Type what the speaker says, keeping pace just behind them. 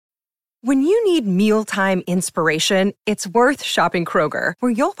When you need mealtime inspiration, it's worth shopping Kroger,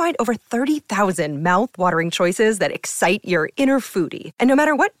 where you'll find over 30,000 mouth-watering choices that excite your inner foodie. And no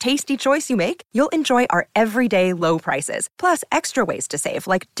matter what tasty choice you make, you'll enjoy our everyday low prices, plus extra ways to save,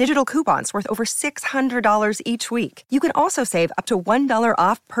 like digital coupons worth over $600 each week. You can also save up to $1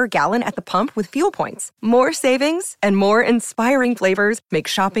 off per gallon at the pump with fuel points. More savings and more inspiring flavors make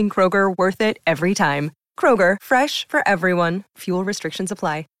shopping Kroger worth it every time. Kroger, fresh for everyone. Fuel restrictions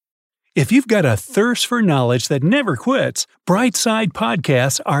apply. If you've got a thirst for knowledge that never quits, Brightside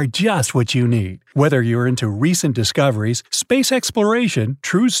Podcasts are just what you need. Whether you're into recent discoveries, space exploration,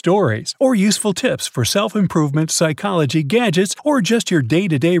 true stories, or useful tips for self-improvement, psychology, gadgets, or just your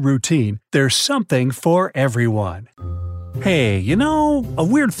day-to-day routine, there's something for everyone. Hey, a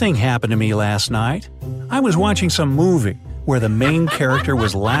weird thing happened to me last night. I was watching some movie where the main character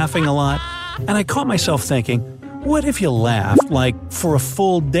was laughing a lot, and I caught myself thinking, what if you laughed, for a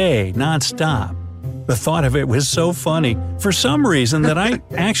full day, nonstop? The thought of it was so funny, for some reason, that I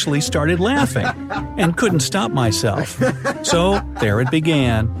actually started laughing and couldn't stop myself. So, there it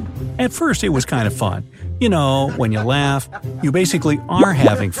began. At first, it was kind of fun. When you laugh, you basically are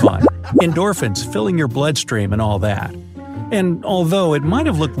having fun. Endorphins filling your bloodstream and all that. And although it might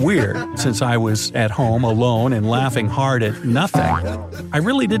have looked weird, since I was at home alone and laughing hard at nothing, I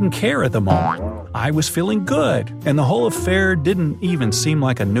really didn't care at the moment. I was feeling good, and the whole affair didn't even seem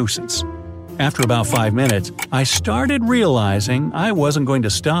like a nuisance. After about 5 minutes, I started realizing I wasn't going to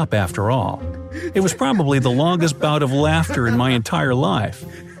stop after all. It was probably the longest bout of laughter in my entire life.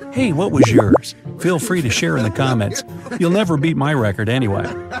 Hey, what was yours? Feel free to share in the comments. You'll never beat my record anyway.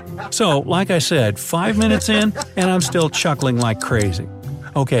 So, like I said, 5 minutes in, and I'm still chuckling like crazy.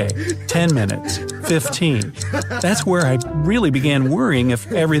 Okay, 10 minutes, 15. That's where I really began worrying if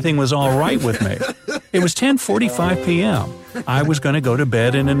everything was all right with me. It was 10:45 p.m. I was going to go to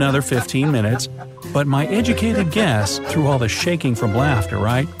bed in another 15 minutes, but my educated guess, through all the shaking from laughter,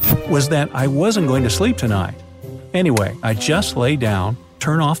 was that I wasn't going to sleep tonight. Anyway, I just lay down,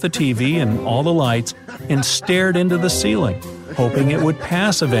 turned off the TV and all the lights, and stared into the ceiling, hoping it would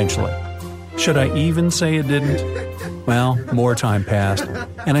pass eventually. Should I even say it didn't? Well, more time passed,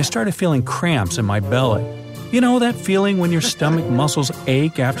 and I started feeling cramps in my belly. That feeling when your stomach muscles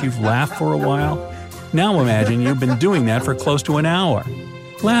ache after you've laughed for a while? Now imagine you've been doing that for close to an hour.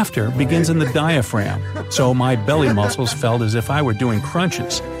 Laughter begins in the diaphragm, so my belly muscles felt as if I were doing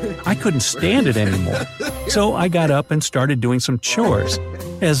crunches. I couldn't stand it anymore. So I got up and started doing some chores,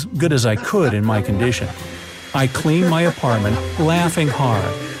 as good as I could in my condition. I cleaned my apartment, laughing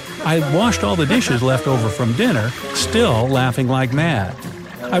hard. I washed all the dishes left over from dinner, still laughing like mad.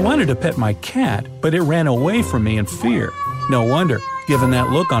 I wanted to pet my cat, but it ran away from me in fear. No wonder, given that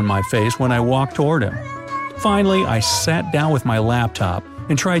look on my face when I walked toward him. Finally, I sat down with my laptop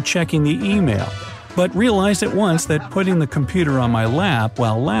and tried checking the email, but realized at once that putting the computer on my lap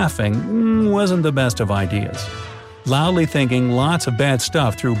while laughing wasn't the best of ideas. Loudly thinking lots of bad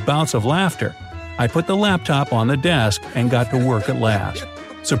stuff through bouts of laughter, I put the laptop on the desk and got to work at last.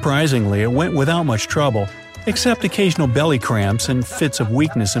 Surprisingly, it went without much trouble, except occasional belly cramps and fits of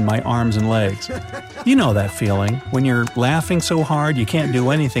weakness in my arms and legs. You know that feeling, when you're laughing so hard you can't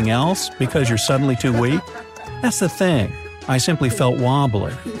do anything else because you're suddenly too weak? That's the thing. I simply felt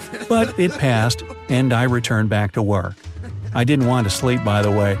wobbly. But it passed, and I returned back to work. I didn't want to sleep, by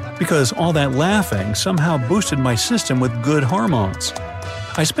the way, because all that laughing somehow boosted my system with good hormones.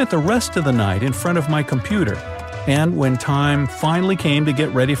 I spent the rest of the night in front of my computer, and when time finally came to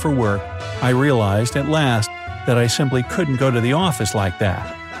get ready for work, I realized at last that I simply couldn't go to the office like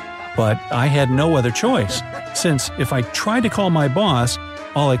that. But I had no other choice, since if I tried to call my boss,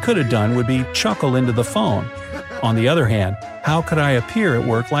 all I could have done would be chuckle into the phone. On the other hand, how could I appear at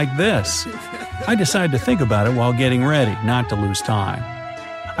work like this? I decided to think about it while getting ready, not to lose time.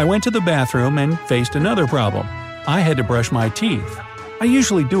 I went to the bathroom and faced another problem. I had to brush my teeth. I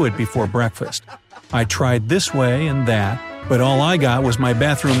usually do it before breakfast. I tried this way and that, but all I got was my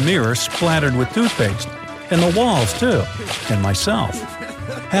bathroom mirror splattered with toothpaste, and the walls too, and myself.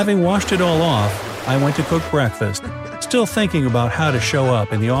 Having washed it all off, I went to cook breakfast, still thinking about how to show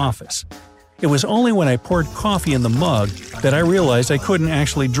up in the office. It was only when I poured coffee in the mug that I realized I couldn't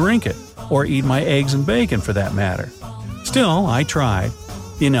actually drink it, or eat my eggs and bacon for that matter. Still, I tried.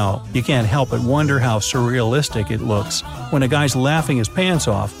 You can't help but wonder how surrealistic it looks when a guy's laughing his pants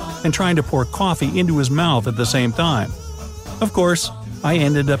off and trying to pour coffee into his mouth at the same time. Of course, I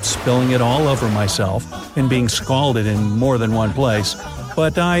ended up spilling it all over myself and being scalded in more than one place,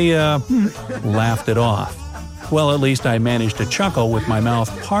 but I laughed it off. Well, at least I managed to chuckle with my mouth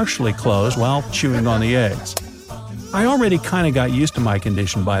partially closed while chewing on the eggs. I already kinda got used to my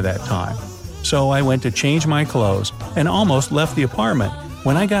condition by that time. So I went to change my clothes and almost left the apartment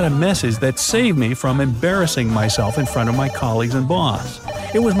when I got a message that saved me from embarrassing myself in front of my colleagues and boss.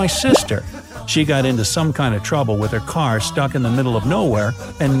 It was my sister. She got into some kind of trouble with her car stuck in the middle of nowhere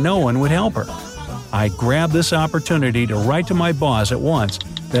and no one would help her. I grabbed this opportunity to write to my boss at once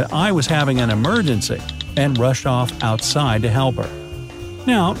that I was having an emergency and rushed off outside to help her.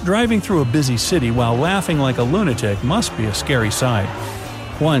 Now, driving through a busy city while laughing like a lunatic must be a scary sight.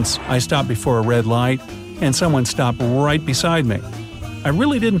 Once, I stopped before a red light, and someone stopped right beside me. I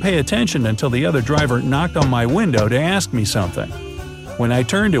really didn't pay attention until the other driver knocked on my window to ask me something. When I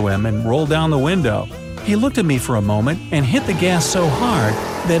turned to him and rolled down the window, he looked at me for a moment and hit the gas so hard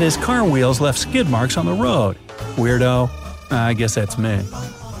that his car wheels left skid marks on the road. Weirdo. I guess that's me.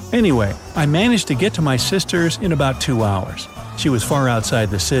 Anyway, I managed to get to my sister's in about 2 hours. She was far outside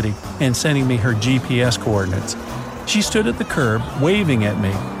the city and sending me her GPS coordinates. She stood at the curb, waving at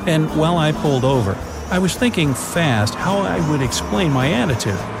me, and while I pulled over, I was thinking fast how I would explain my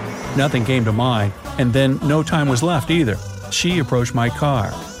attitude. Nothing came to mind, and then no time was left either. She approached my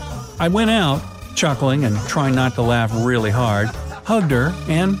car. I went out, chuckling and trying not to laugh really hard, hugged her,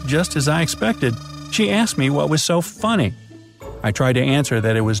 and just as I expected, she asked me what was so funny. I tried to answer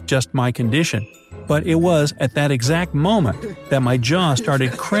that it was just my condition, but it was at that exact moment that my jaw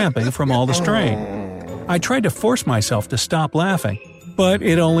started cramping from all the strain. I tried to force myself to stop laughing, but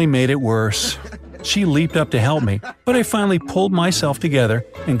it only made it worse. She leaped up to help me, but I finally pulled myself together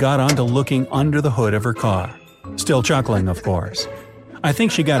and got on to looking under the hood of her car. Still chuckling, of course. I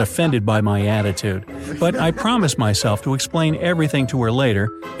think she got offended by my attitude, but I promised myself to explain everything to her later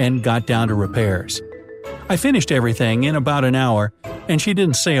and got down to repairs. I finished everything in about an hour, and she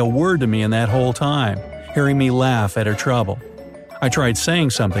didn't say a word to me in that whole time, hearing me laugh at her trouble. I tried saying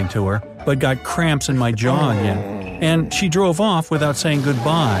something to her, but got cramps in my jaw again, and she drove off without saying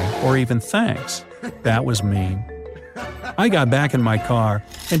goodbye or even thanks. That was mean. I got back in my car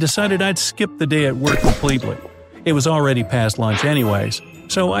and decided I'd skip the day at work completely. It was already past lunch anyways,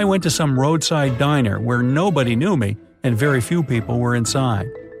 so I went to some roadside diner where nobody knew me and very few people were inside.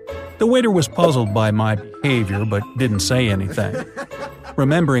 The waiter was puzzled by my behavior but didn't say anything.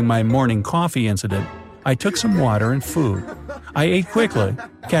 Remembering my morning coffee incident, I took some water and food. I ate quickly,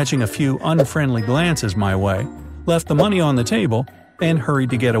 catching a few unfriendly glances my way, left the money on the table, and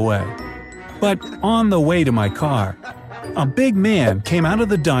hurried to get away. But on the way to my car, a big man came out of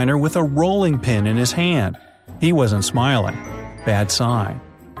the diner with a rolling pin in his hand. He wasn't smiling. Bad sign.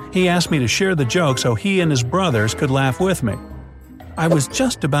 He asked me to share the joke so he and his brothers could laugh with me. I was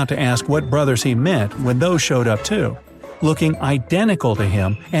just about to ask what brothers he meant when those showed up too, looking identical to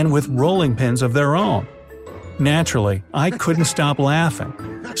him and with rolling pins of their own. Naturally, I couldn't stop laughing,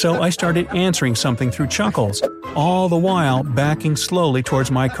 so I started answering something through chuckles, all the while backing slowly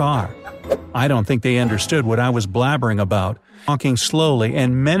towards my car. I don't think they understood what I was blabbering about, talking slowly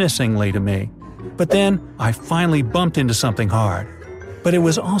and menacingly to me. But then I finally bumped into something hard. But it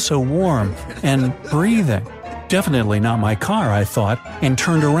was also warm and breathing. Definitely not my car, I thought, and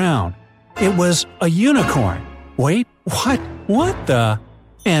turned around. It was a unicorn. Wait, what? What the?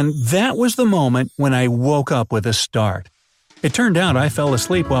 And that was the moment when I woke up with a start. It turned out I fell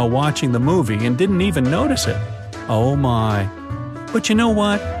asleep while watching the movie and didn't even notice it. Oh my. But you know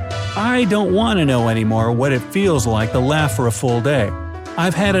what? I don't want to know anymore what it feels like to laugh for a full day.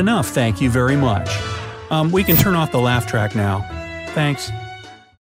 I've had enough, thank you very much. We can turn off the laugh track now. Thanks.